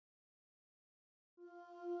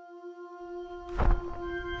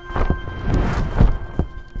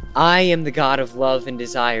I am the god of love and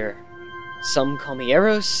desire. Some call me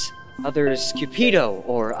Eros, others Cupido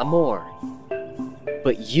or Amor.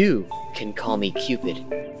 But you can call me Cupid.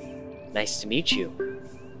 Nice to meet you,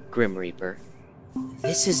 Grim Reaper.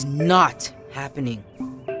 This is not happening.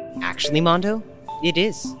 Actually, Mondo, it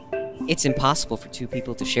is. It's impossible for two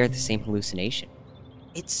people to share the same hallucination.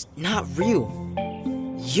 It's not real.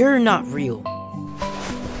 You're not real.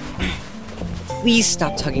 Please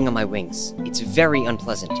stop tugging on my wings. It's very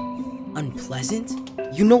unpleasant. Unpleasant?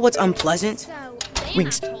 You know what's unpleasant?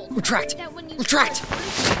 Wings, retract! Retract!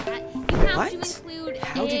 What?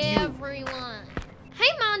 How did you... Everyone. Hey,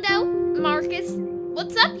 Mondo, Marcus,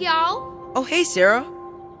 what's up, y'all? Oh, hey, Sarah.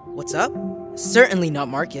 What's up? Certainly not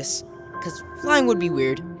Marcus, because flying would be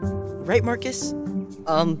weird. Right, Marcus?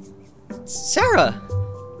 Sarah!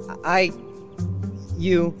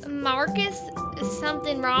 You... Marcus, is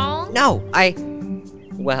something wrong? No,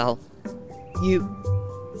 well, you...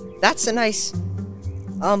 That's a nice...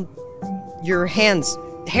 your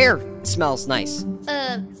hair smells nice.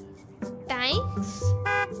 Thanks?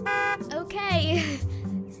 Okay.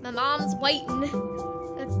 My mom's waiting.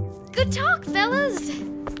 Good talk, fellas.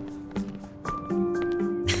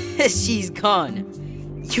 She's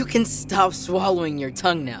gone. You can stop swallowing your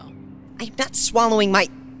tongue now. I'm not swallowing my...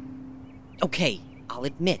 Okay, I'll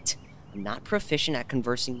admit, I'm not proficient at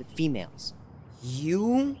conversing with females.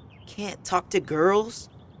 You can't talk to girls?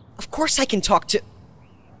 Of course I can talk to...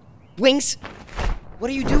 Wings! What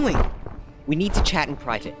are you doing? We need to chat in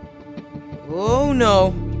private. Oh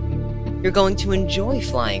no. You're going to enjoy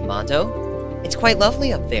flying, Mondo. It's quite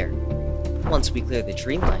lovely up there. Once we clear the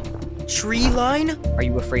tree line. Tree line? Are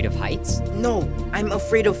you afraid of heights? No, I'm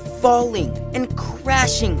afraid of falling and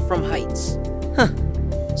crashing from heights. Huh.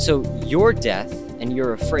 So you're death, and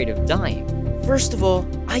you're afraid of dying. First of all,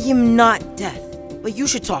 I am not death. But you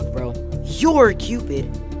should talk, bro. You're Cupid,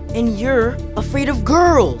 and you're afraid of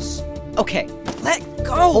girls. Okay. Let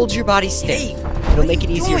go! Hold your body stiff. Hey, It'll make it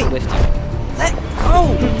easier to lift you. Let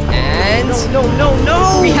go! And...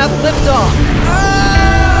 No! We have liftoff!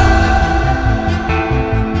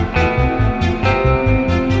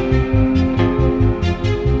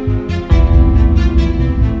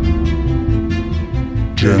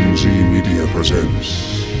 Gen Z Media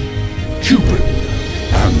presents Cupid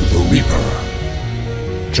and the Reaper,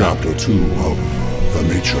 Chapter 2 of The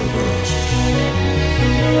Natureverse.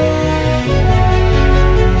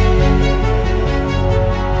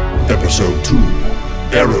 Episode 2,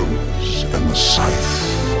 Arrows and the Scythe.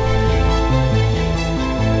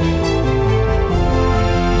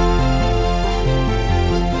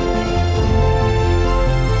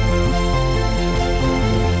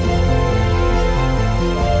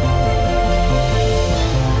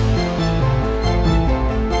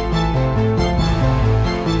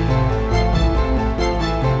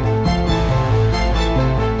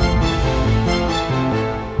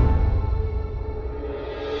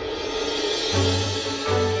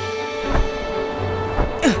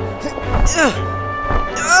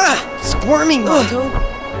 Squirming, Mondo!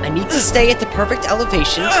 I need to stay at the perfect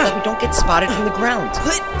elevation so that we don't get spotted from the ground.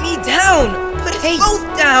 Put me down! Put us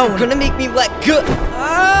both down! You're gonna make me let go!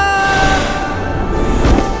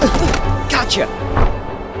 Gotcha!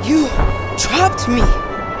 You dropped me!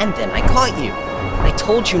 And then I caught you. I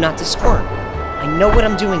told you not to squirm. I know what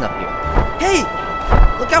I'm doing up here. Hey!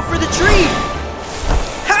 Look out for the tree!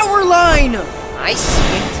 Power line! I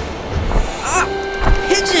see it.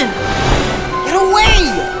 Pigeon! Get away!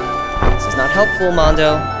 This is not helpful,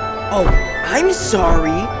 Mondo. Oh, I'm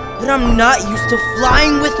sorry, but I'm not used to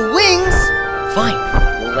flying with wings! Fine.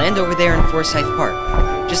 We'll land over there in Forsyth Park.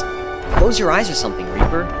 Just close your eyes or something,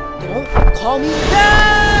 Reaper. Don't call me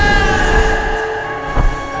that!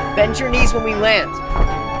 Bend your knees when we land.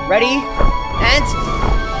 Ready? And...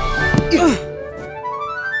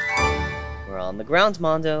 We're on the ground,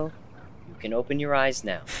 Mondo. You can open your eyes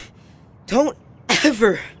now. Don't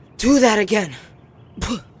ever do that again.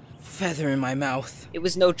 Feather in my mouth. It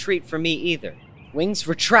was no treat for me either. Wings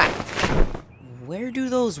retract. Where do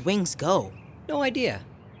those wings go? No idea.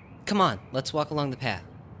 Come on, let's walk along the path.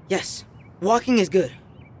 Yes, walking is good.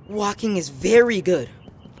 Walking is very good.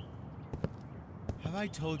 Have I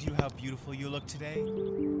told you how beautiful you look today?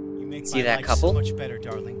 You make See my that life couple? so much better,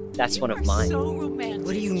 darling. That's one of mine. So romantic,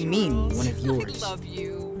 What do you mean, Charles. one of yours? I love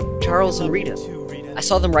you. Charles and Rita. Too, Rita. I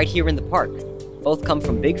saw them right here in the park. Both come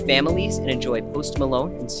from big families and enjoy Post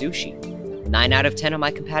Malone and sushi. 9 out of 10 on my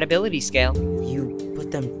compatibility scale. You put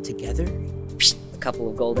them together? Psst, a couple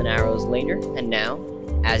of golden arrows later, and now,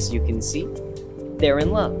 as you can see, they're in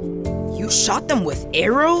love. You shot them with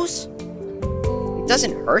arrows? It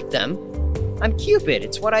doesn't hurt them. I'm Cupid,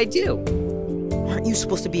 it's what I do. Are Aren't you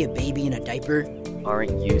supposed to be a baby in a diaper?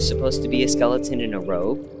 Aren't you supposed to be a skeleton in a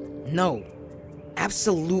robe? No,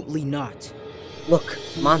 absolutely not. Look,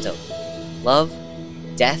 Mondo. Love,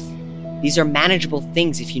 death, these are manageable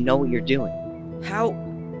things if you know what you're doing. How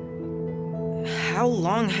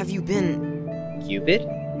long have you been? Cupid?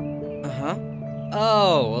 Uh-huh.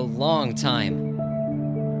 Oh, a long time.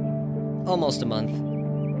 Almost a month.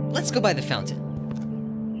 Let's go by the fountain.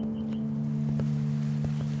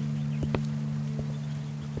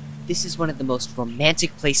 This is one of the most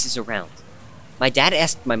romantic places around. My dad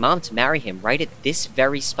asked my mom to marry him right at this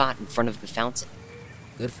very spot in front of the fountain.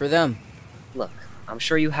 Good for them. Look, I'm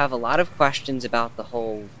sure you have a lot of questions about the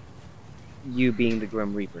whole you being the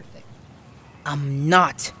Grim Reaper thing. I'm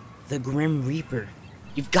not the Grim Reaper.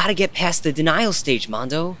 You've got to get past the denial stage,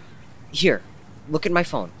 Mondo. Here, look at my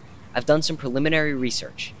phone. I've done some preliminary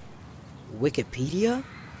research. Wikipedia?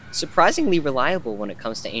 Surprisingly reliable when it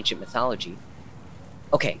comes to ancient mythology.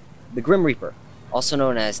 Okay, the Grim Reaper, also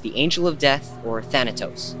known as the Angel of Death or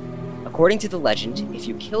Thanatos. According to the legend, if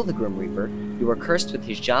you kill the Grim Reaper, you are cursed with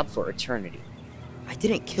his job for eternity. I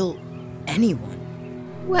didn't kill anyone.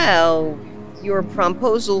 Well, your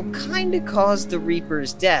proposal kinda caused the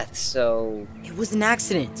Reaper's death, so... It was an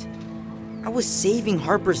accident. I was saving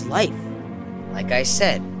Harper's life. Like I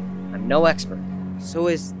said, I'm no expert. So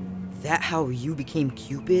is that how you became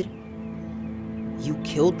Cupid? You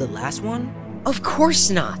killed the last one? Of course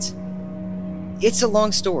not! It's a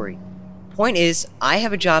long story. Point is, I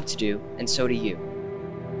have a job to do, and so do you.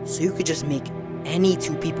 So you could just make any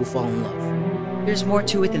two people fall in love. There's more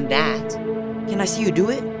to it than that. Can I see you do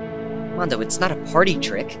it? Mondo, it's not a party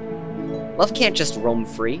trick. Love can't just roam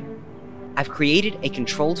free. I've created a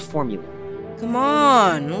controlled formula. Come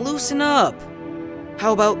on, loosen up.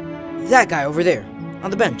 How about that guy over there, on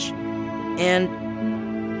the bench? And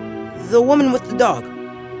the woman with the dog.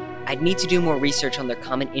 I'd need to do more research on their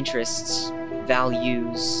common interests,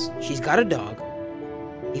 values... She's got a dog.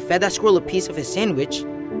 He fed that squirrel a piece of his sandwich.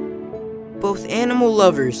 Both animal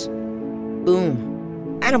lovers.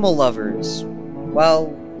 Boom. Animal lovers.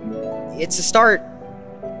 Well, it's a start.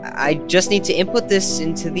 I just need to input this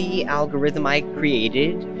into the algorithm I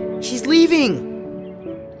created. She's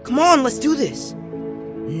leaving! Come on, let's do this.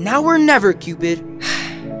 Now or never, Cupid.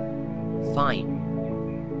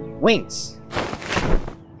 Fine. Wings.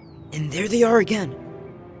 And there they are again.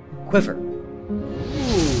 Quiver.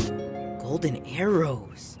 Ooh, golden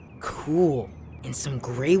arrows. Cool. And some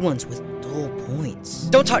gray ones with dull points.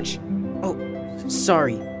 Don't touch! Oh,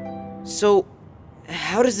 sorry. So,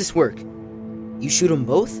 how does this work? You shoot them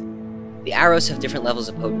both? The arrows have different levels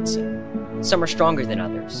of potency. Some are stronger than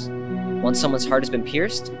others. Once someone's heart has been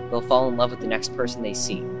pierced, they'll fall in love with the next person they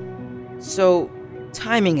see. So,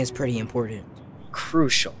 timing is pretty important.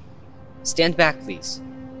 Crucial. Stand back, please.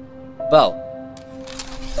 Bow.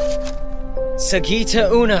 Sagita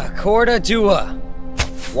una, corda dua.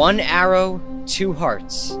 1 arrow, 2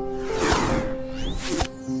 hearts.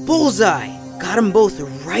 Bullseye! Got them both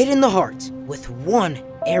right in the heart with 1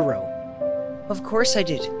 arrow. Of course I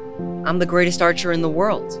did. I'm the greatest archer in the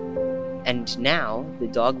world. And now, the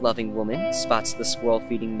dog-loving woman spots the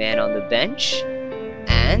squirrel-feeding man on the bench,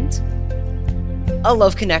 and... a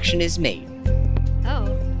love connection is made. Oh,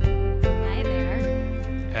 hi there.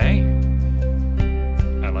 Hey.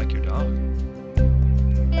 I like your dog.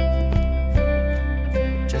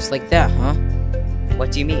 Just like that, huh?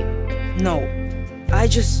 What do you mean? No,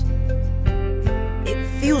 it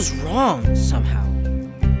feels wrong somehow.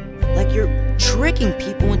 Like you're tricking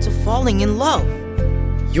people into falling in love.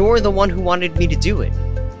 You're the one who wanted me to do it.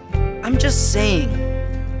 I'm just saying,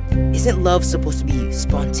 isn't love supposed to be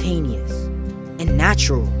spontaneous and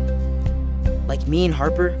natural? Like me and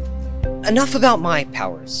Harper? Enough about my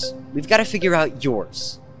powers. We've got to figure out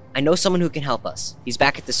yours. I know someone who can help us. He's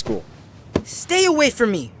back at the school. Stay away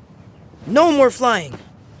from me! No more flying!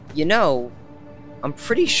 You know, I'm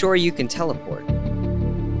pretty sure you can teleport.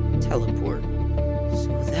 Teleport. So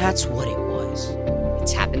that's what it was.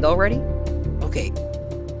 It's happened already? Okay,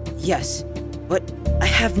 yes, but I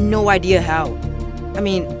have no idea how. I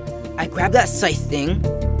mean, I grabbed that scythe thing,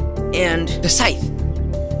 and... The scythe!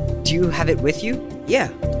 Do you have it with you? Yeah,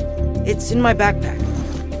 it's in my backpack.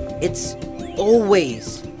 It's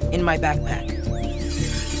always in my backpack.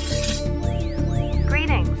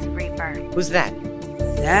 Greetings, Reaper. Who's that?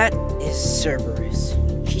 That is Cerberus.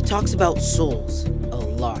 She talks about souls a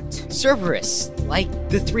lot. Cerberus, like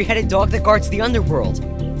the 3-headed dog that guards the underworld.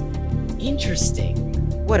 Interesting.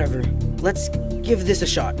 Whatever, let's give this a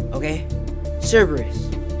shot, okay? Cerberus,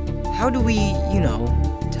 how do we,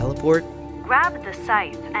 teleport? Grab the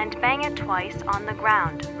scythe and bang it twice on the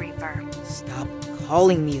ground, Reaper. Stop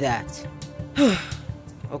calling me that.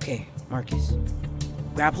 Okay, Marcus.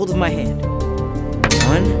 Grab hold of my hand.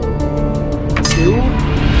 1, 2...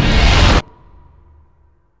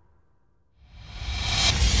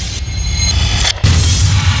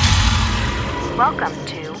 Welcome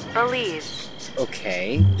to Belize.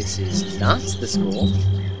 Okay, this is not the school.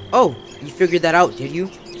 Oh, you figured that out, did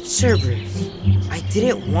you? Cerberus, I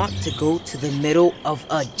didn't want to go to the middle of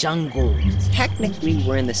a jungle. Technically,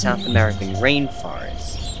 we're in the South American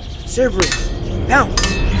rainforest. Cerberus, bounce!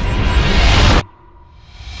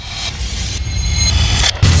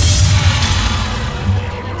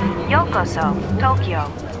 Yokoso,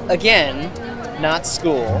 Tokyo. Again, not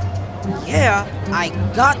school. Yeah, I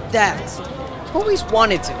got that. I've always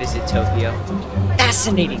wanted to visit Tokyo.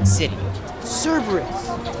 Fascinating city. Cerberus,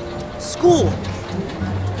 school,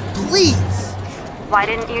 please. Why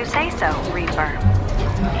didn't you say so, Reaper?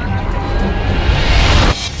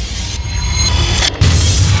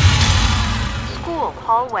 School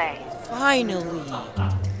hallway. Finally.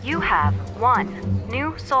 You have 1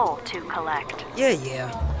 new soul to collect. Yeah.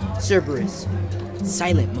 Cerberus,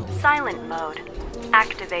 silent mode. Silent mode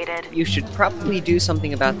activated. You should probably do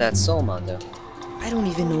something about that soul, Mondo. I don't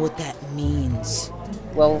even know what that means.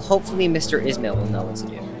 Well, hopefully Mr. Ismail will know what to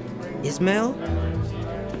do. Ismail?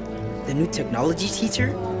 The new technology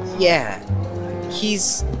teacher? Yeah,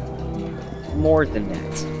 he's more than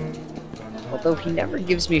that. Although he never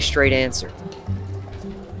gives me a straight answer.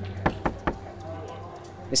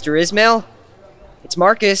 Mr. Ismail? It's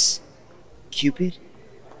Marcus. Cupid?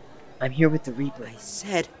 I'm here with the Reaper. I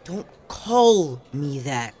said, don't call me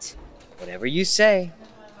that. Whatever you say.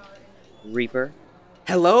 Reaper.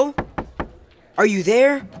 Hello? Are you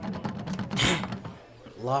there?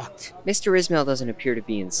 Locked. Mr. Ismail doesn't appear to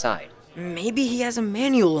be inside. Maybe he has a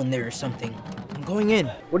manual in there or something. I'm going in.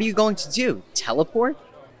 What are you going to do? Teleport?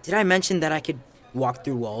 Did I mention that I could walk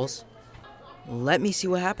through walls? Let me see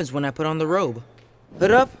what happens when I put on the robe.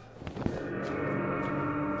 Hood up.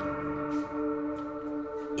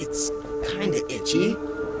 It's kinda itchy.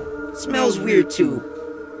 Smells weird too.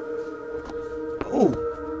 Oh.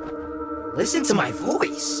 Listen to my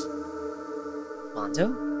voice.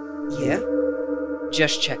 Mondo? Yeah?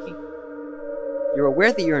 Just checking. You're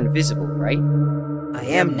aware that you're invisible, right? I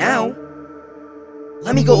am now.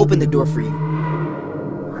 Let me go open the door for you.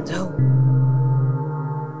 Mondo?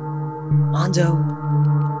 Mondo?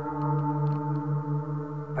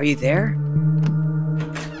 Are you there?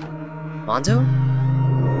 Mondo?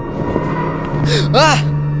 Ah!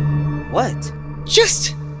 What?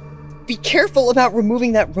 Just be careful about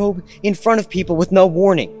removing that robe in front of people with no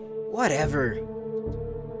warning. Whatever.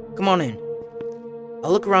 Come on in.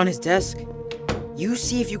 I'll look around his desk. You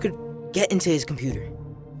see if you could get into his computer.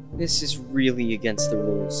 This is really against the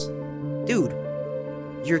rules. Dude,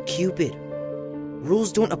 you're Cupid.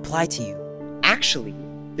 Rules don't apply to you. Actually,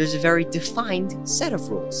 there's a very defined set of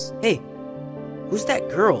rules. Hey, who's that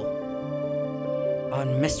girl on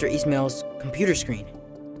Mr. Ismail's computer screen?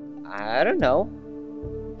 I don't know.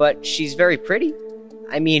 But she's very pretty.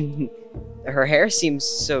 I mean, her hair seems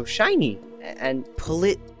so shiny, and... Pull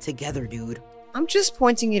it together, dude. I'm just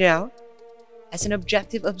pointing it out as an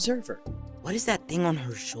objective observer. What is that thing on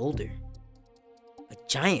her shoulder? A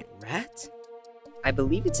giant rat? I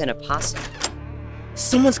believe it's an opossum.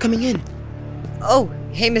 Someone's coming in. Oh,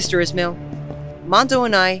 hey, Mr. Ismail. Mondo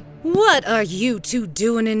and I... What are you two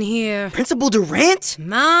doing in here? Principal Durant?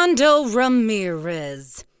 Mondo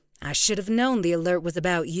Ramirez. I should have known the alert was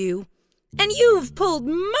about you. And you've pulled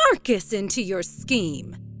Marcus into your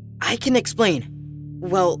scheme. I can explain.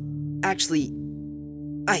 Well, actually,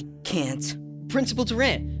 I can't. Principal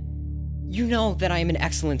Durant, you know that I am an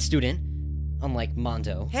excellent student, unlike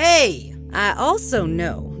Mondo. Hey! I also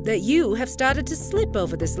know that you have started to slip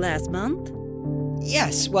over this last month.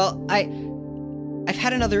 Yes, well, I've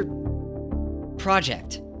had another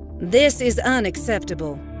project. This is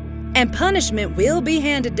unacceptable, and punishment will be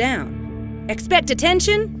handed down. Expect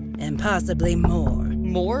attention, and possibly more.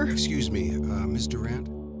 More? Excuse me, Miss Durant?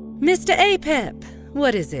 Mr. Apep,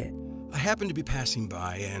 what is it? I happen to be passing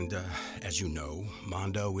by, and, as you know,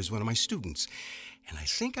 Mondo is one of my students, and I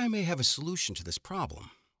think I may have a solution to this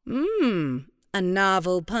problem. A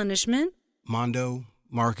novel punishment? Mondo,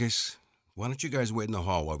 Marcus, why don't you guys wait in the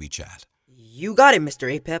hall while we chat? You got it,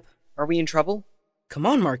 Mr. Apep. Are we in trouble? Come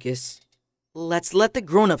on, Marcus. Let's let the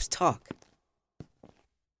grown-ups talk.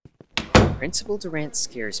 Principal Durant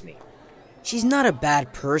scares me. She's not a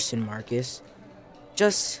bad person, Marcus.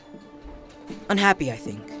 Just unhappy, I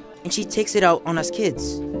think. And she takes it out on us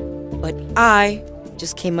kids. But I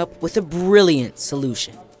just came up with a brilliant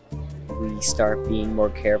solution. We start being more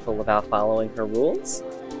careful about following her rules?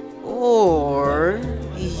 Or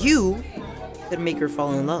you could make her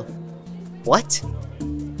fall in love. What?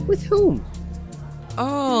 With whom?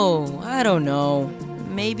 Oh, I don't know.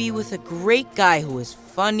 Maybe with a great guy who is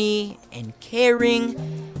funny and caring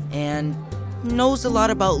and knows a lot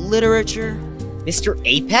about literature. Mr.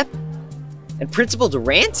 Apep? And Principal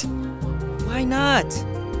Durant? Why not?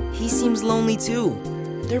 He seems lonely too.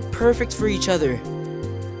 They're perfect for each other.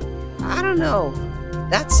 I don't know.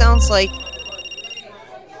 That sounds like...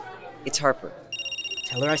 It's Harper.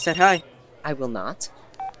 Tell her I said hi. I will not.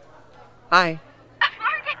 Hi.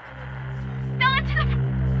 Margaret fell into the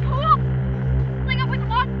pool, pulling up with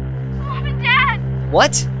Mom and Dad.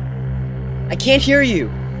 What? I can't hear you.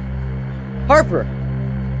 Harper!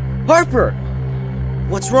 Harper!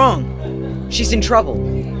 What's wrong? She's in trouble.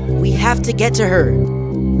 We have to get to her.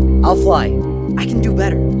 I'll fly. I can do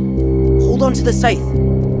better. Hold on to the scythe.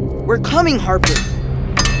 We're coming, Harper.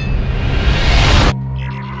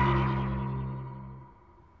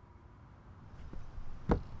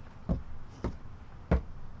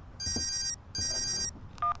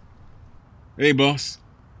 Hey, boss.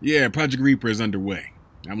 Yeah, Project Reaper is underway.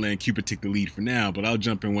 I'm letting Cupid take the lead for now, but I'll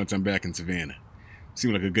jump in once I'm back in Savannah.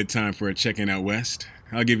 Seemed like a good time for a check-in out west.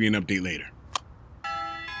 I'll give you an update later.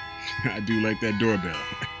 I do like that doorbell.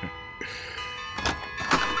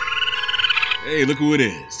 Hey, look who it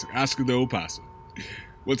is. Oscar the Opossum.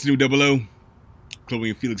 What's new, 00? Chloe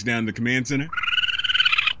and Felix down in the command center?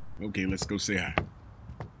 Okay, let's go say hi.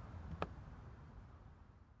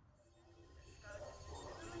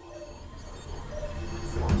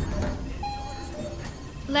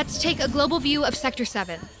 Let's take a global view of Sector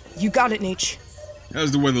 7. You got it, Nate.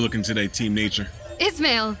 How's the weather looking today, Team Nature?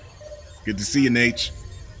 Ismail! Good to see you, Nate.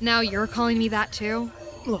 Now you're calling me that too?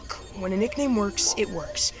 Look, when a nickname works, it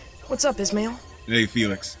works. What's up, Ismail? Hey,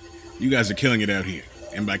 Felix. You guys are killing it out here.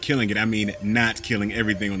 And by killing it, I mean not killing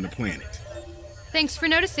everything on the planet. Thanks for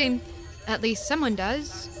noticing. At least someone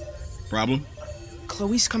does. Problem?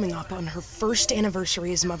 Chloe's coming up on her first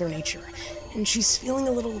anniversary as Mother Nature, and she's feeling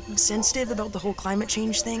a little sensitive about the whole climate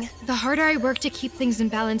change thing. The harder I work to keep things in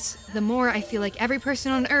balance, the more I feel like every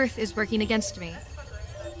person on Earth is working against me.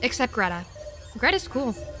 Except Greta. Greta's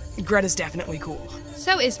cool. Greta's definitely cool.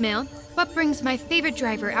 So, Ismail, what brings my favorite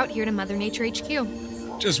driver out here to Mother Nature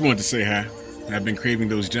HQ? Just wanted to say hi. I've been craving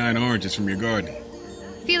those giant oranges from your garden.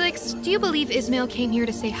 Felix, do you believe Ismail came here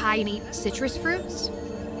to say hi and eat citrus fruits?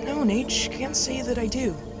 No, Nate, can't say that I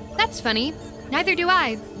do. That's funny. Neither do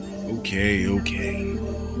I. Okay.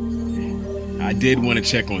 I did want to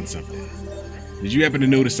check on something. Did you happen to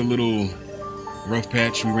notice a little rough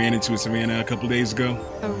patch we ran into in Savannah a couple days ago?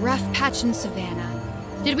 A rough patch in Savannah.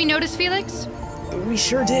 Did we notice, Felix? We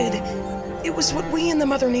sure did. It was what we in the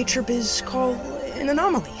Mother Nature biz call an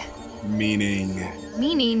anomaly. Meaning?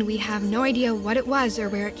 Meaning we have no idea what it was or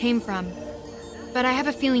where it came from. But I have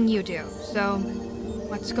a feeling you do, so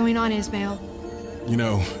what's going on, Ismail? You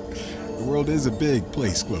know, the world is a big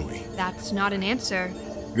place, Chloe. That's not an answer.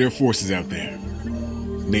 There are forces out there.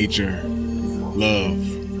 Nature, love,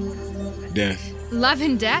 death. Love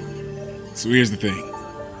and death? So here's the thing.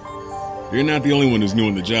 You're not the only one who's new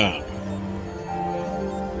on the job.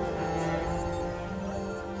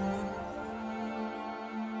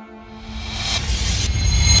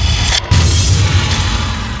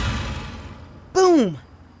 Boom!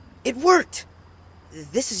 It worked!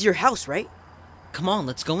 This is your house, right? Come on,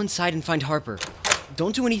 let's go inside and find Harper.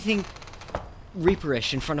 Don't do anything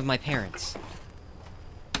Reaperish in front of my parents.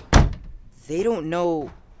 They don't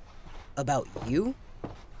know about you?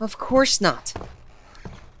 Of course not.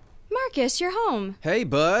 Marcus, you're home. Hey,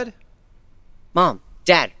 bud. Mom,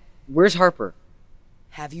 Dad, where's Harper?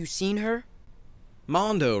 Have you seen her?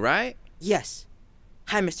 Mondo, right? Yes.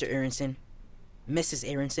 Hi, Mr. Aronson. Mrs.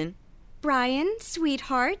 Aronson. Brian,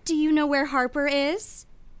 sweetheart, do you know where Harper is?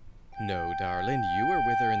 No, darling, you were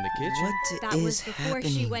with her in the kitchen. What that is was before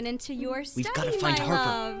happening? she went into your study, We've got to find my Harper.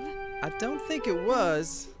 love. I don't think it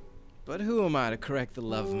was. But who am I to correct the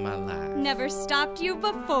love of my life? Never stopped you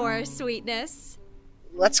before, sweetness.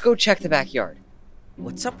 Let's go check the backyard.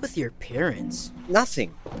 What's up with your parents? Nothing.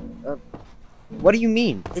 What do you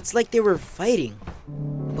mean? It's like they were fighting,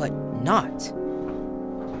 but not.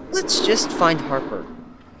 Let's just find Harper.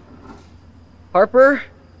 Harper?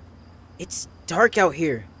 It's dark out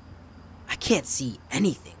here. I can't see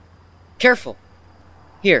anything. Careful.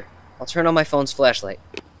 Here, I'll turn on my phone's flashlight.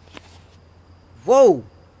 Whoa!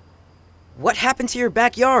 What happened to your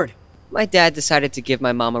backyard? My dad decided to give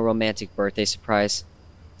my mom a romantic birthday surprise.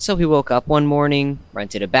 So he woke up one morning,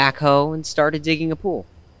 rented a backhoe, and started digging a pool.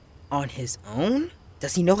 On his own?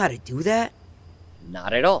 Does he know how to do that?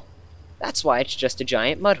 Not at all. That's why it's just a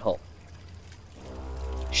giant mud hole.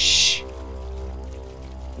 Shh.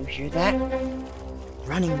 You hear that?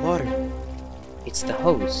 Running water. It's the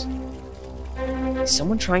hose. Is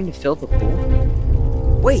someone trying to fill the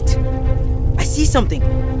pool? Wait! I see something!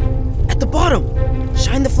 At the bottom!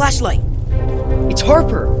 Shine the flashlight! It's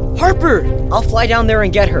Harper! Harper! I'll fly down there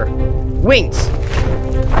and get her. Wings!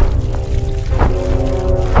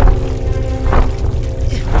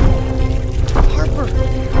 Harper!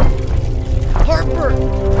 Harper!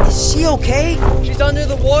 Is she okay? She's under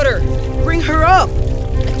the water! Bring her up!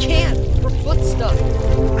 I can't! Her foot's stuck!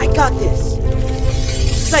 I got this!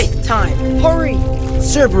 Scythe time! Hurry!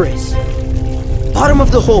 Cerberus! Bottom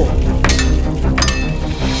of the hole!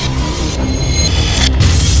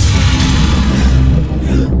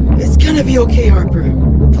 It's gonna be okay, Harper.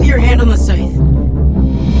 Put your hand on the scythe.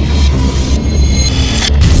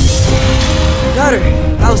 Got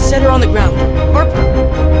her. I'll set her on the ground. Harper!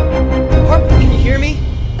 Harper, can you hear me?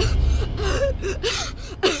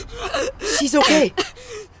 She's okay.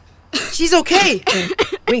 She's okay!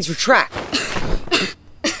 Wings, retract!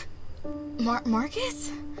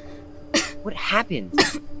 Marcus? What happened?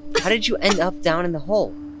 How did you end up down in the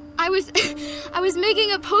hole? I was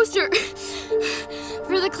making a poster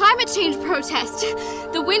for the climate change protest.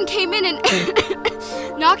 The wind came in and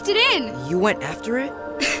knocked it in. You went after it?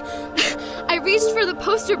 I reached for the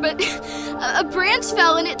poster, but a branch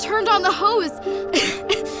fell and it turned on the hose.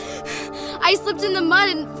 I slipped in the mud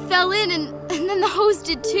and fell in, and then the hose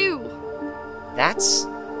did too. That's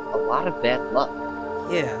a lot of bad luck.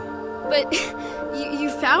 Yeah. But you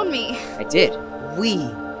found me. I did. We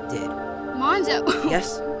did. Mondo.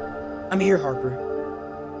 Yes? I'm here, Harper.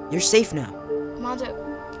 You're safe now. Mondo,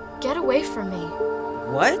 get away from me.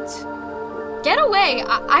 What? Get away!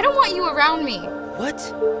 I don't want you around me. What?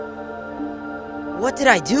 What did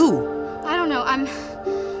I do? I don't know. I'm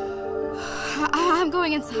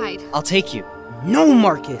going inside. I'll take you. No,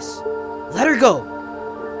 Marcus. Let her go.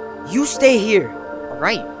 You stay here. All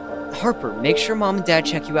right. Harper, make sure Mom and Dad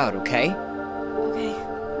check you out, okay? Okay.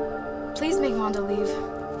 Please make Mondo leave.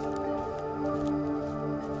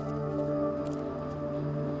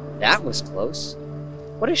 That was close.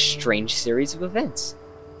 What a strange series of events.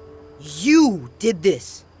 You did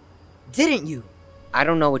this, didn't you? I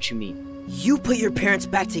don't know what you mean. You put your parents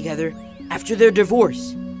back together after their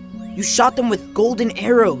divorce. You shot them with golden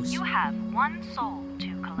arrows. You have one soul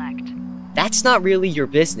to collect. That's not really your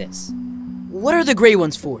business. What are the gray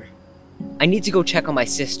ones for? I need to go check on my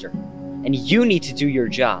sister, and you need to do your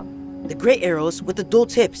job. The gray arrows with the dull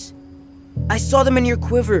tips. I saw them in your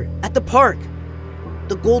quiver at the park.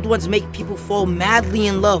 The gold ones make people fall madly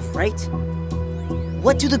in love, right?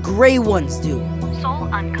 What do the gray ones do? Soul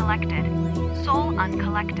uncollected. Soul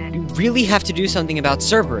uncollected. You really have to do something about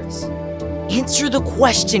Cerberus. Answer the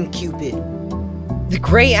question, Cupid. The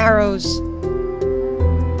gray arrows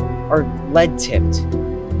are lead-tipped.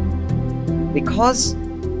 They cause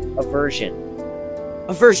aversion.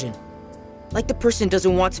 Aversion? Like the person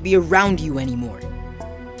doesn't want to be around you anymore.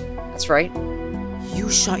 That's right. You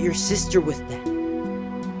shot your sister with that.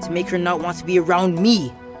 To make her not want to be around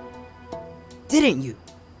me. Didn't you?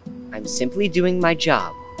 I'm simply doing my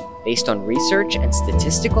job, based on research and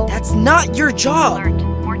statistical... That's not your job! Alert.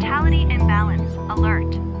 Mortality imbalance.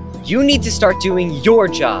 Alert. You need to start doing your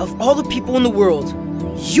job. Of all the people in the world,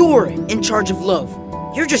 you're in charge of love.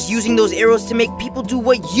 You're just using those arrows to make people do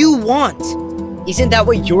what you want. Isn't that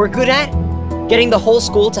what you're good at? Getting the whole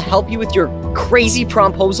school to help you with your crazy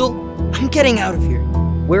promposal? I'm getting out of here.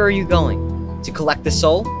 Where are you going? To collect the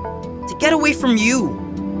soul? To get away from you.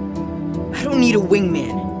 I don't need a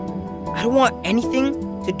wingman. I don't want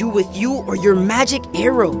anything to do with you or your magic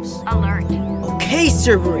arrows. Alert. Okay,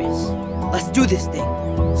 Cerberus. Let's do this thing.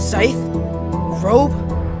 Scythe, robe,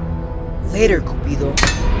 later, Cupido.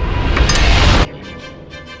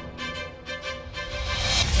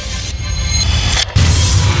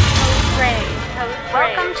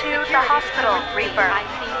 Welcome to the hospital, Reaper.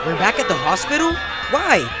 We're back at the hospital?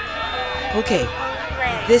 Why? Okay,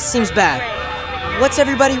 this seems bad. What's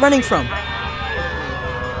everybody running from?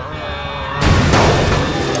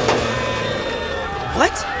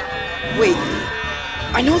 What? Wait,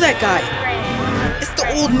 I know that guy. It's the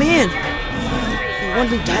old man. The one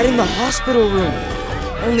who died in the hospital room.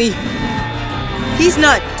 Only, he's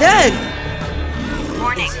not dead.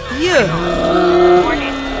 Warning. Yeah.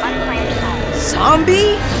 Warning. Unclaimed soul.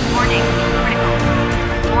 Zombie? Warning.